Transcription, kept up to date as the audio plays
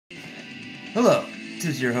Hello, this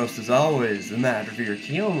is your host as always, the Master Fear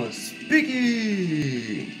Kiyoma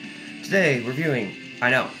speaking! Today, reviewing,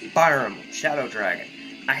 Fire Emblem, Shadow Dragon.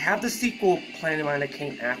 I have the sequel planned in mind that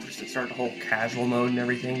came after since it started the whole casual mode and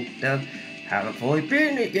everything. Haven't fully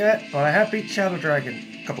beaten it yet, but I have beat Shadow Dragon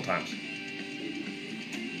a couple times.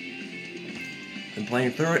 Been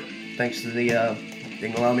playing through it, thanks to the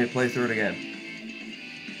thing allowing me to play through it again.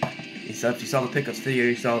 If you saw the pickups video,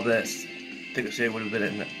 you saw this. Pickups video would have been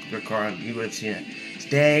in the car, and you would have seen it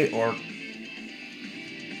today or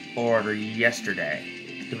yesterday,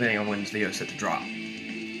 depending on when this video is set to drop.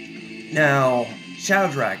 Now,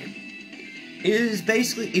 Shadow Dragon is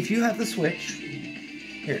basically, if you have the Switch,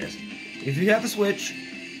 here it is. If you have the Switch,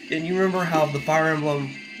 and you remember how the Fire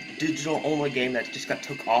Emblem digital-only game that just got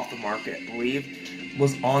took off the market, I believe,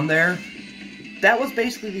 was on there, that was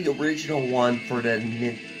basically the original one for the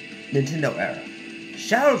Nintendo era.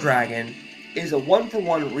 Shadow Dragon is a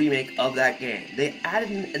one-for-one remake of that game. They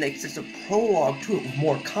added an extensive prologue to it with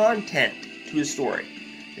more content to the story,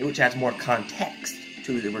 which adds more context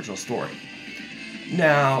to the original story.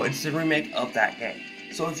 Now, it's a remake of that game.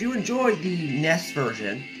 So if you enjoyed the NES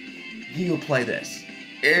version, you'll play this.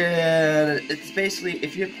 And it's basically,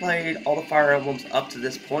 if you had played all the Fire Emblems up to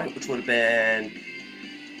this point, which would have been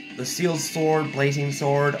the Sealed Sword, Blazing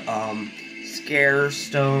Sword, Scare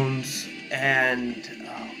Stones, and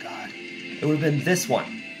it would have been this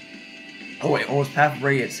one. Oh wait, almost Path of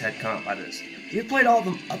Radiance had come out by this. If you played all of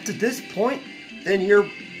them up to this point, then you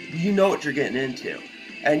know what you're getting into.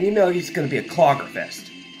 And you know it's going to be a clogger fest.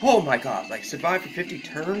 Oh my god, like survive for 50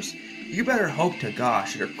 turns? You better hope to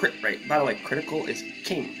gosh your crit rate. By the way, critical is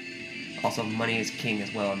king. Also, money is king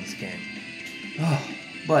as well in this game. Oh,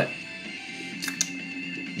 but,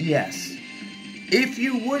 yes. If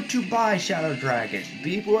you were to buy Shadow Dragon,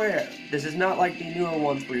 beware. This is not like the newer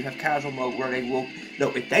ones where you have casual mode where they will... No,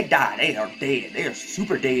 if they die, they are dead. They are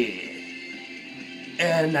super dead.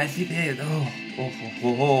 And I think you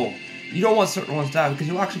don't want certain ones to die because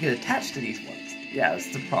you'll actually get attached to these ones. Yeah,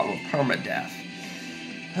 that's the problem. Permadeath.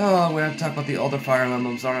 Oh, we have to talk about the older Fire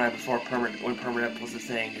Emblems, aren't I, before when permadeath was the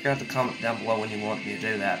thing. You're going to have to comment down below when you want me to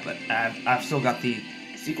do that, but I've still got the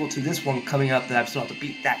sequel to this one coming up that I still have to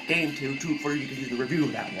beat that game to for you to do the review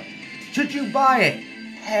of that one. Should you buy it?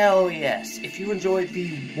 Hell yes. If you enjoyed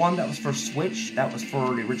the one that was for Switch, that was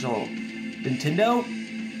for the original Nintendo,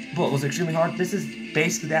 but it was extremely hard, this is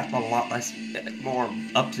basically that, but a lot less, more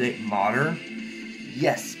up-to-date modern.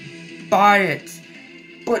 Yes, buy it.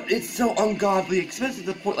 But it's so ungodly expensive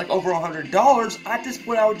to the point, like over $100. At this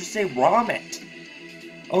point, I would just say ROM it.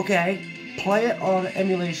 Okay? Play it on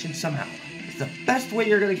emulation somehow. It's the best way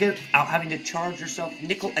you're going to get it without having to charge yourself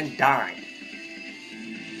nickel and dime.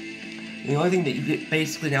 The only thing that you get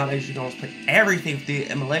basically nowadays, you can almost play everything with the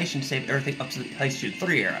emulation, save everything up to the PlayStation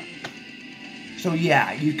 3 era. So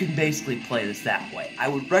yeah, you can basically play this that way. I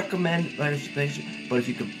would recommend PlayStation, but if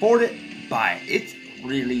you can afford it, buy it. It's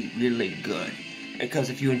really, really good. Because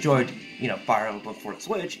if you enjoyed, Fire Emblem for the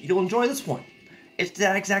Switch, you'll enjoy this one. It's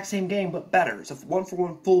that exact same game, but better. It's a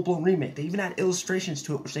one-for-one full-blown remake. They even add illustrations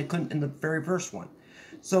to it, which they couldn't in the very first one.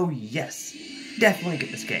 So yes, definitely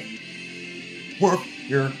get this game. Worth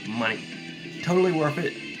your money. Totally worth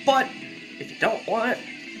it. But if you don't want it,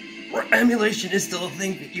 emulation is still a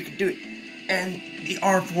thing that you can do it. And the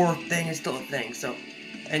R4 thing is still a thing. So,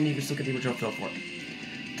 and you can still get the original feel for it.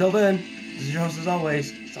 Till then, this is your host as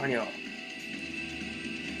always, signing off.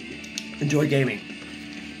 Enjoy gaming.